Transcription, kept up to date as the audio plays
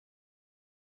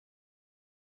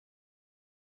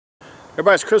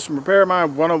Everybody's Chris from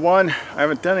Preparedmind101. I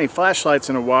haven't done any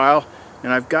flashlights in a while,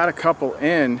 and I've got a couple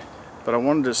in, but I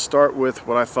wanted to start with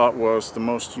what I thought was the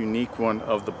most unique one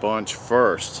of the bunch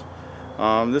first.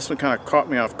 This one kind of caught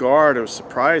me off guard. It was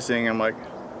surprising. I'm like,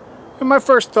 and my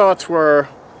first thoughts were,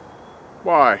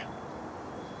 why?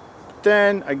 But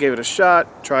then I gave it a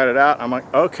shot, tried it out. I'm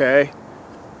like, okay,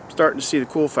 I'm starting to see the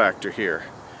cool factor here.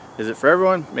 Is it for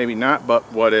everyone? Maybe not,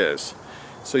 but what is?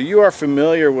 So you are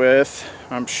familiar with,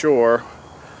 I'm sure,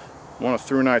 one of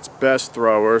Thrunite's best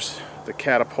throwers, the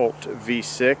Catapult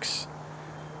V6.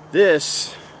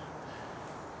 This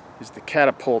is the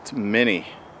Catapult Mini.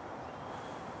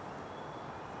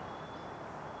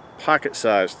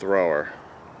 Pocket-sized thrower.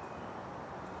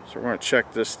 So we're going to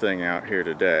check this thing out here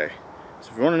today. So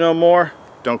if you want to know more,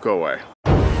 don't go away.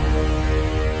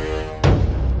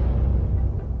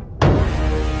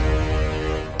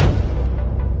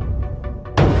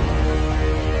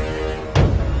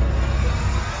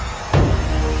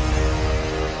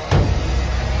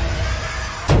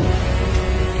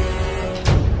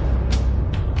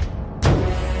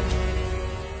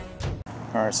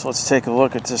 Alright, so let's take a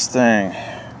look at this thing.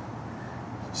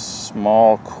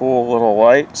 Small, cool little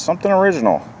light. Something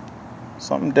original.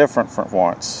 Something different for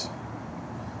once.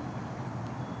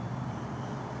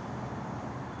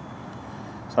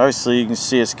 So obviously you can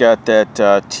see it's got that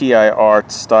TIR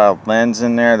style lens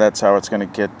in there. That's how it's going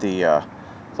to get the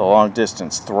long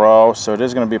distance throw. So it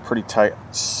is going to be a pretty tight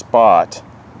spot.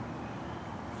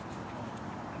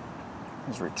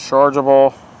 It's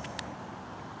rechargeable.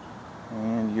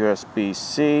 And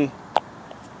USB-C,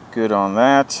 good on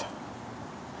that.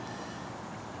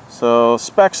 So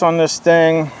specs on this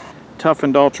thing: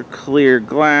 toughened ultra clear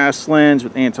glass lens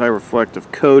with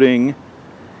anti-reflective coating,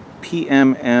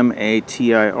 PMMA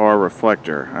TIR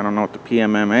reflector. I don't know what the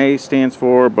PMMA stands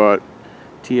for, but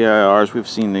TIRs, we've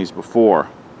seen these before.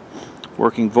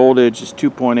 Working voltage is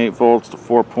 2.8 volts to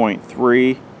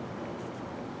 4.3.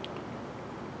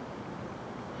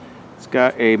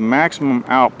 Got a maximum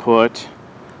output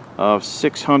of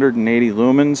 680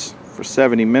 lumens for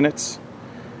 70 minutes,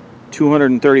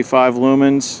 235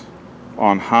 lumens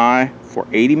on high for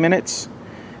 80 minutes,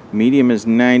 medium is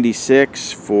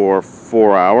 96 for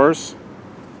 4 hours,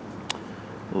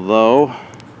 low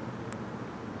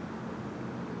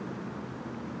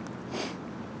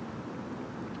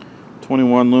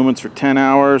 (21 lumens for 10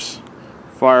 hours),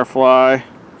 Firefly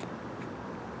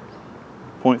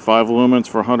 0.5 lumens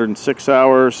for 106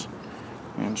 hours,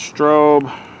 and strobe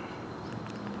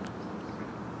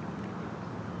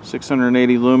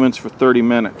 680 lumens for 30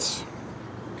 minutes.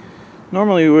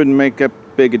 Normally we wouldn't make that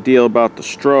big a deal about the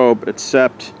strobe,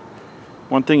 except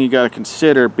one thing you got to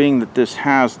consider, being that this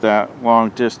has that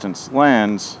long distance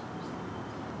lens,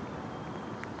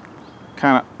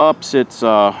 kind of ups its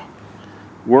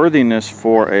worthiness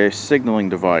for a signaling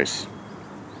device.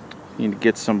 You need to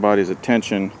get somebody's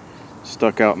attention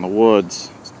stuck out in the woods.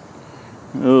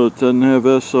 Oh, it doesn't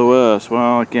have SOS.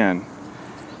 Well, again,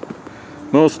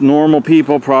 most normal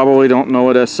people probably don't know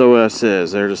what SOS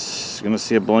is. They're just gonna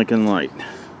see a blinking light,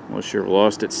 unless you're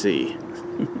lost at sea.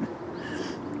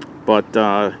 But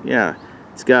yeah,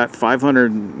 it's got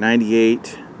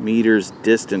 598 meters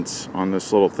distance on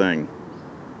this little thing.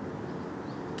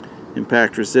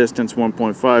 Impact resistance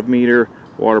 1.5 meter,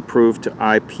 waterproof to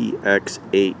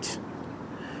IPX8.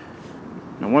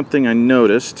 Now, one thing I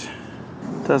noticed,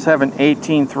 it does have an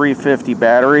 18350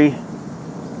 battery,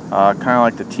 kind of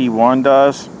like the T1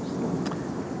 does.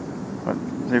 But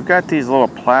they've got these little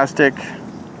plastic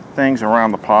things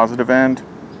around the positive end,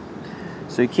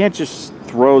 so you can't just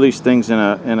throw these things in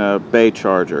a bay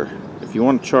charger. If you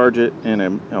want to charge it in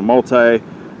a multi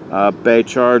bay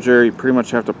charger, you pretty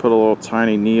much have to put a little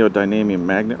tiny neodymium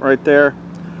magnet right there.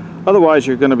 Otherwise,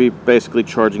 you're going to be basically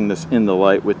charging this in the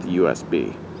light with the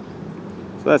USB.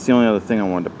 So that's the only other thing I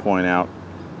wanted to point out,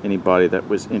 anybody that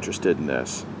was interested in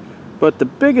this. But the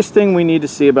biggest thing we need to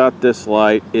see about this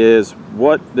light is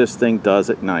what this thing does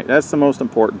at night. That's the most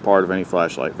important part of any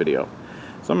flashlight video.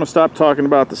 So I'm going to stop talking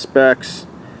about the specs,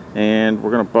 and we're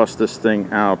going to bust this thing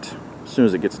out as soon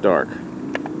as it gets dark.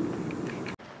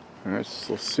 Alright,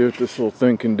 so let's see what this little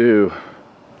thing can do.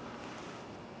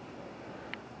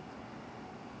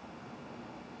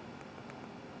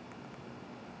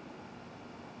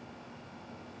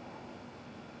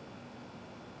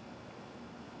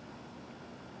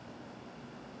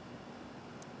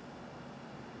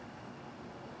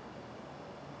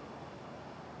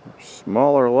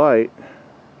 Smaller light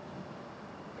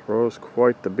throws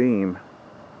quite the beam.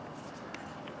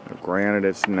 Now, granted,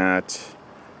 it's not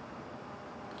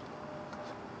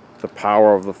the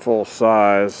power of the full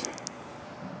size,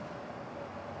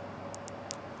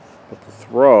 but the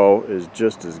throw is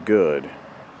just as good.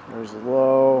 There's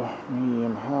low,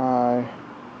 medium, high.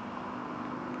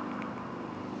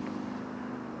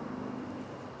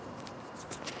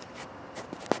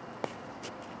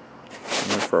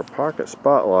 And then for a pocket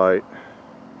spotlight,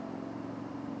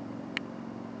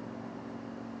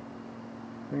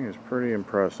 I think it's pretty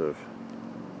impressive.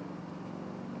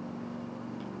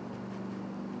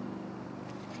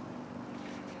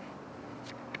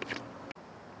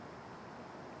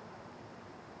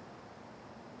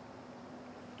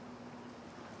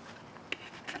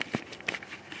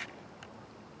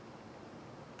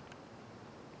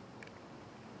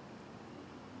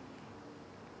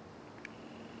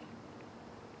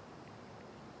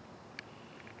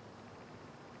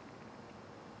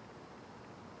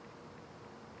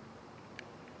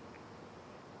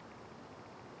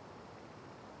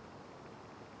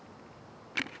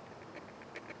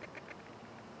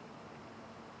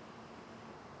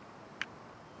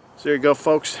 So there you go,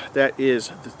 folks. That is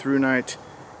the Thrunite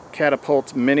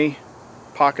Catapult Mini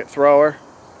Pocket Thrower.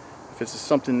 If this is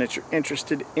something that you're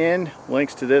interested in,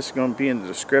 links to this are going to be in the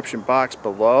description box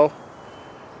below,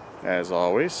 as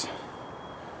always.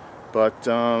 But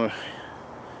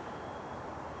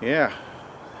yeah,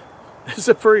 it's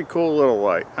a pretty cool little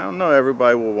light. I don't know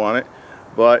everybody will want it,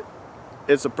 but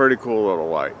it's a pretty cool little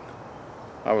light.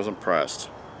 I was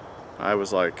impressed. I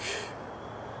was like,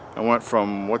 I went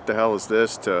from what the hell is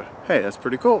this to, hey, that's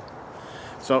pretty cool.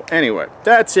 So anyway,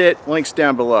 that's it. Links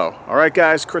down below. Alright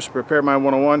guys, Chris from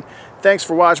Preparedmind101. Thanks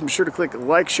for watching. Be sure to click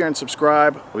like, share, and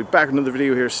subscribe. We'll be back with another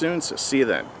video here soon, so see you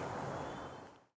then.